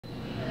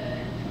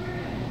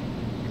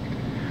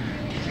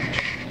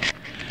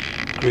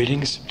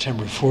Greetings,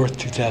 September 4th,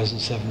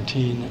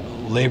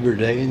 2017, Labor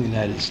Day in the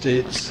United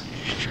States.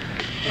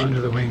 Under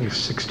the Wing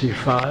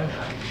 65,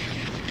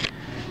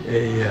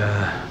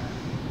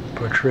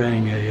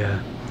 portraying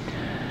a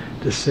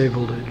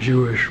disabled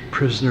Jewish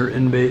prisoner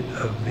inmate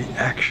of the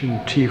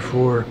Aktion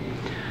T-4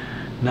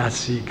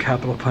 Nazi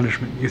capital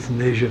punishment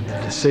euthanasia of the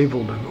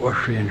disabled of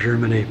Austria and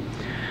Germany,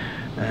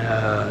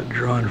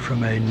 drawn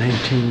from a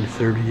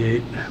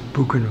 1938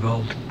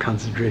 Buchenwald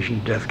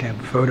concentration death camp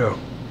photo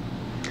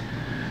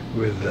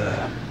with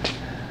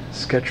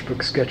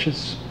sketchbook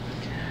sketches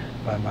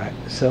by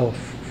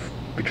myself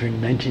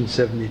between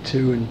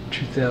 1972 and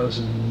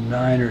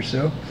 2009 or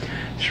so,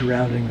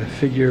 surrounding the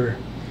figure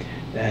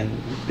and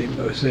the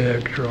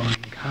mosaic drawing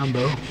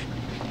combo.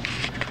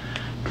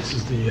 This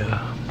is the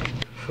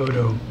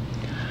photo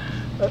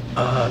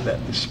that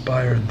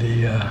inspired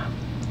the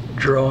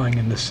drawing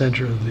in the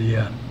center of the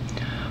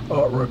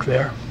artwork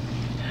there.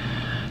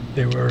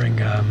 They're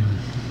wearing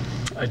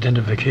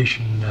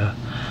identification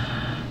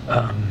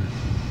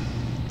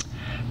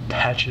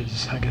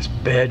patches, I guess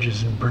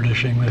badges in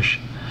British English,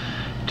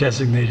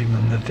 designating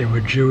them that they were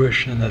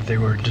Jewish and that they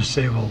were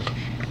disabled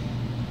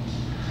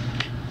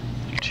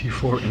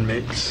T4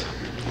 inmates.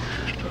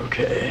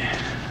 Okay.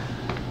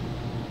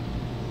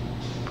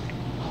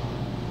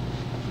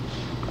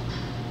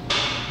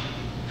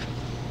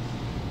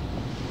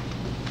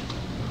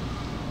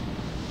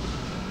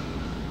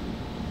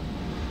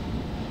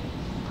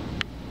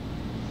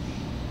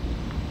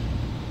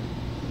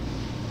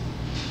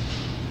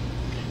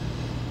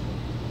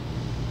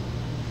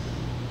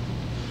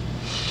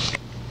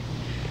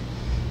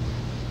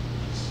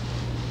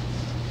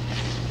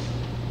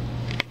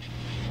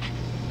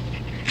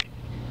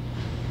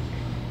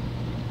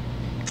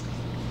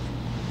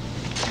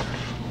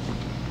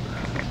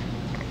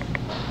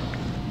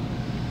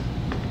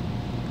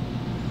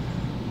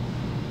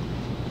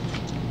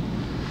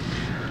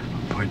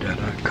 Point out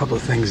a couple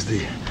of things.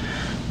 The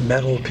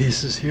metal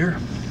pieces here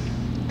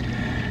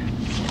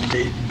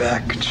date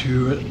back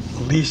to at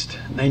least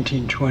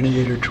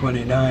 1928 or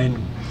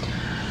 29.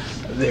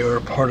 They were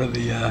part of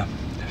the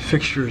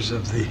fixtures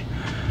of the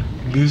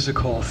Music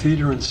Hall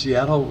Theater in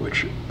Seattle,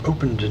 which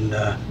opened in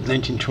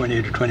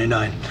 1928 or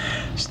 29.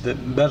 So the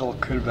metal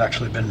could have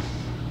actually been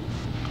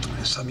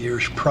some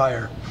years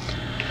prior,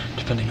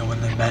 depending on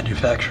when the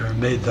manufacturer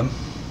made them.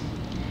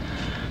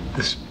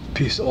 This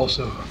piece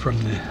also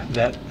from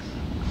that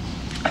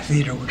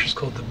theater, which is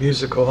called the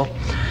Music Hall.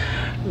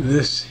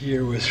 This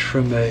here was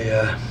from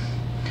I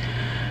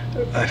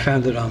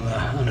found it on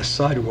a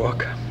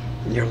sidewalk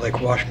near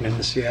Lake Washington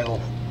in Seattle.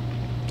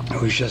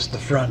 It was just the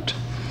front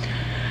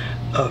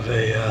of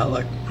a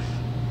like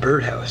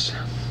birdhouse.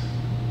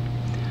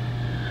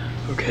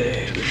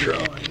 Okay, the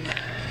drawing.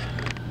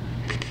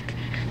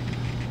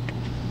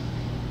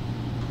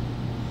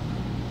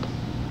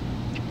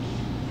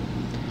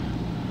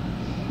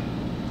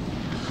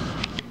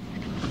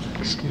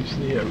 Excuse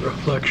the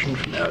reflection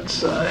from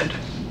outside.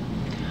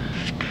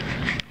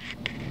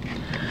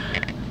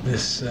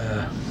 This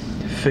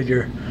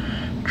figure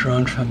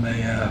drawn from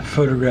a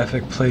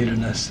photographic plate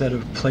and a set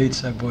of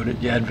plates I bought at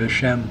Yad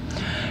Vashem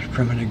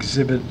from an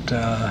exhibit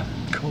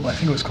called, I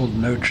think it was called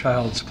No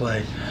Child's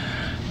Play,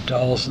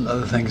 dolls and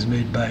other things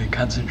made by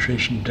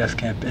concentration death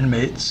camp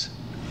inmates.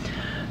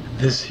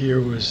 This here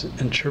was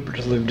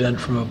interpretively done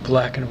from a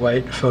black and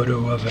white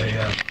photo of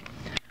a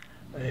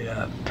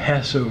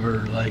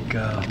Passover like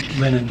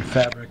linen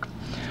fabric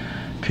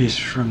piece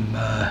from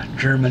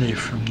Germany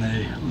from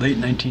the late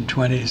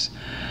 1920s,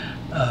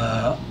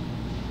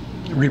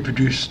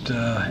 reproduced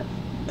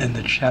in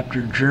the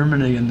chapter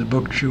Germany in the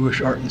book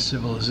Jewish Art and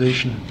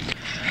Civilization,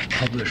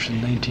 published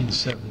in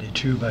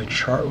 1972 by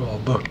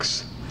Chartwell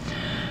Books.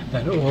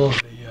 And all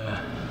of the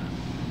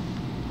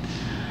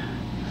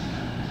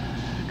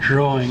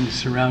drawings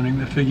surrounding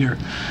the figure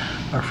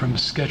are from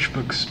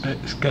sketchbook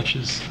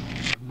sketches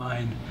of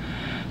mine.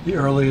 The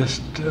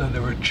earliest,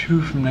 there were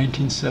two from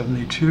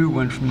 1972,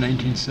 one from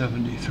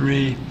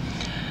 1973,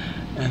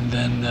 and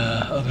then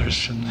others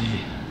from the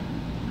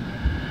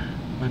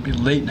might be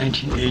late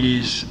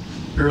 1980s,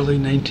 early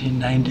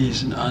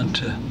 1990s, and on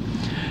to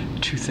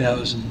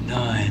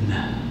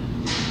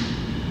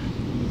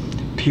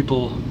 2009.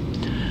 People,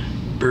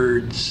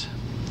 birds,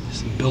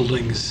 some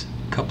buildings,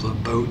 a couple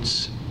of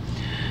boats,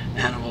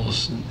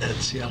 animals at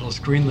Seattle's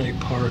Green Lake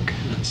Park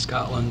and in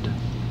Scotland,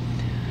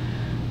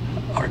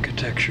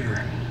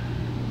 architecture,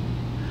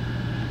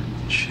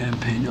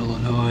 Champaign,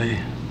 Illinois,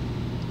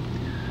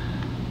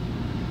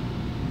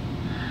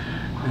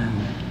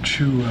 and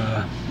two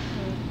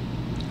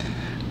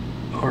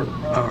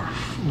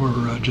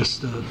were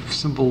just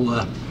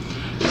simple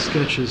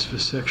sketches for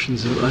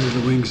sections of Under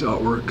the Wings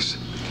artworks.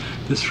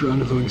 This for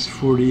Under the Wings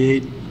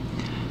 48,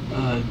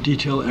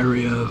 detail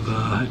area of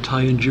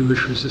Italian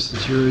Jewish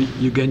resistance hero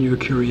Eugenio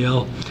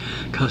Curiel,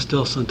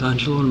 Castel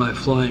Sant'Angelo, and my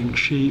flying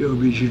Chi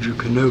Obi Juju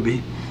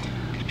Kenobi.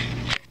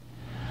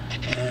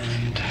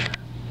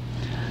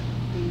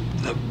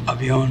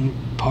 Avion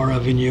par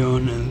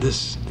Avignon, and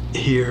this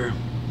here,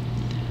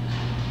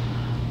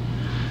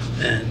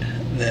 and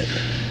that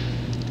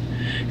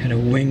kind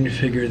of winged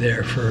figure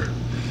there for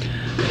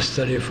a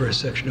study for a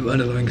section of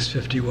Underlings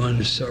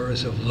 51,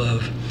 Sorrows of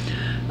Love,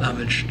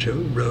 homage to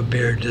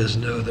Robert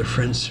Desnos, the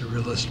French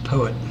surrealist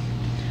poet.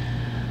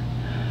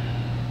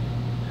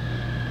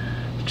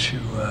 To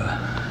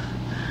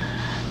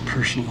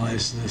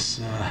personalize this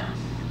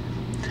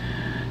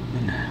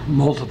in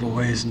multiple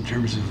ways in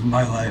terms of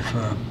my life,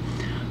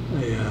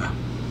 a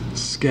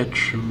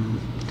sketch from,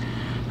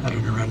 I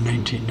don't know, around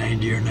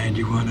 1990 or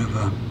 91 of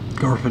a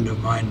girlfriend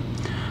of mine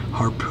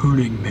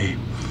harpooning me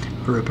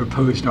for a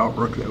proposed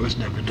artwork that was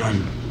never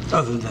done,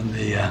 other than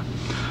the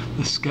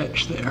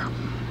sketch there.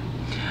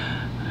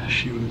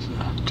 She was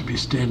to be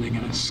standing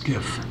in a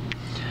skiff.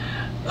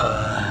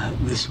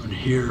 This one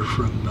here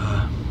from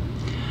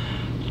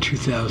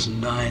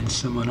 2009,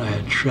 someone I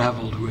had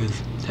traveled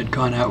with, had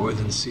gone out with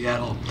in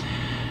Seattle,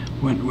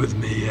 went with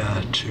me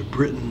to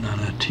Britain on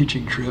a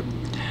teaching trip.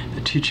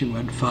 The teaching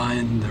went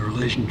fine, the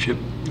relationship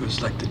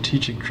was like the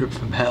teaching trip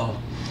from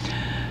hell,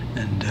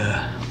 and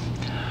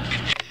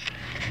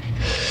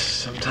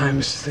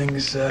sometimes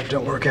things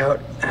don't work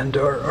out and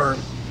are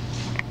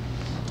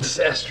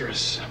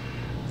disastrous.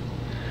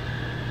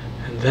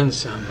 And then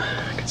some,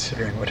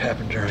 considering what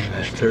happened during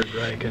the Third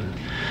Reich and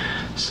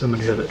so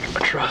many other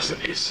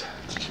atrocities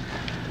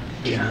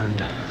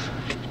beyond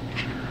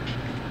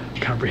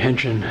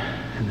comprehension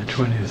in the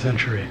 20th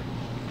century.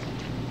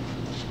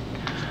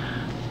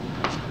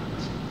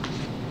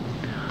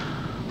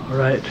 All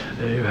right,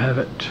 there you have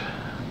it.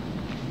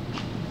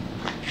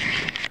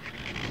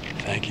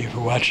 Thank you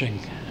for watching.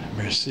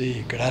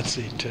 Merci,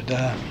 grazie,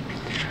 tada,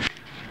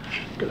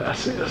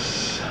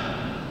 gracias,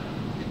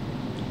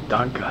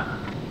 danke.